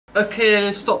Okay,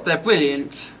 let's stop there.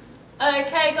 Brilliant.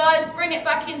 Okay guys, bring it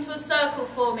back into a circle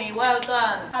for me. Well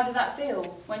done. How did that feel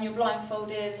when you're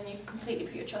blindfolded and you've completely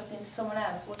put your trust into someone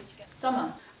else? What did you get?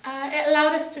 Summer? It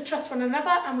allowed us to trust one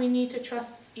another, and we need to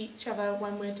trust each other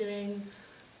when we're doing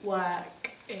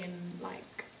work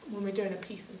when we're doing a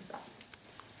piece and stuff.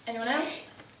 Anyone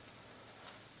else?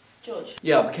 George?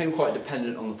 Yeah, I became quite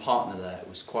dependent on the partner there. It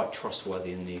was quite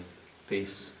trustworthy in the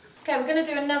piece. Okay, we're going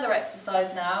to do another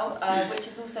exercise now, which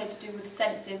is also to do with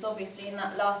senses. Obviously, in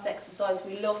that last exercise,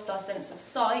 we lost our sense of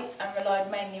sight and relied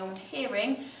mainly on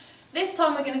hearing. This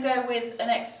time we're going to go with an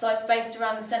exercise based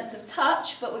around the sense of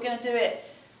touch, but we're going to do it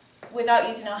without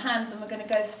using our hands, and we're going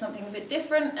to go for something a bit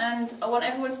different. And I want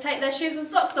everyone to take their shoes and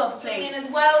socks off, please. In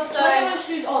as well, so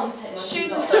Shoes on, take my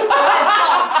shoes and socks.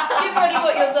 You've already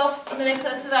got yours off,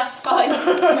 Melissa, so that's fine.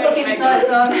 Keep your ties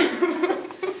on.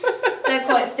 They're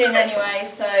quite thin anyway,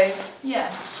 so yeah.